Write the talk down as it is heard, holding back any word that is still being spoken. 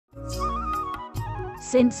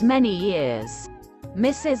Since many years,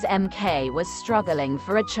 Mrs. MK was struggling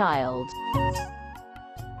for a child.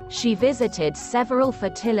 She visited several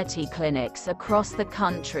fertility clinics across the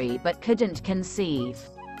country but couldn't conceive.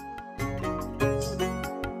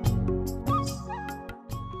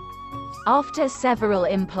 After several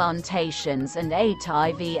implantations and 8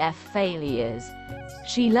 IVF failures,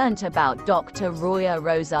 she learnt about Dr. Roya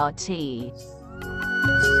Rozati.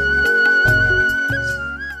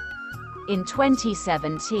 In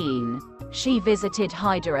 2017, she visited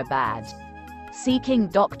Hyderabad, seeking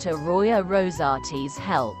Dr. Roya Rozati's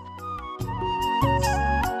help.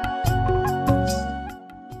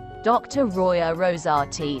 Dr. Roya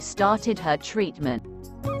Rozati started her treatment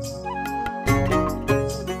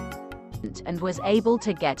and was able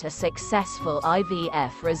to get a successful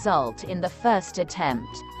IVF result in the first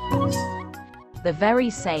attempt. The very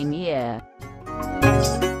same year,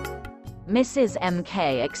 Mrs.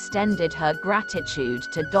 MK extended her gratitude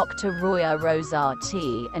to Dr. Roya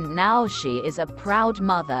Rozati, and now she is a proud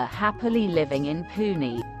mother happily living in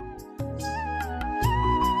Pune.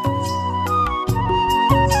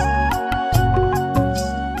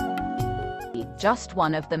 Just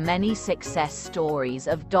one of the many success stories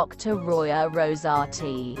of Dr. Roya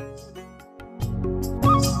Rozati.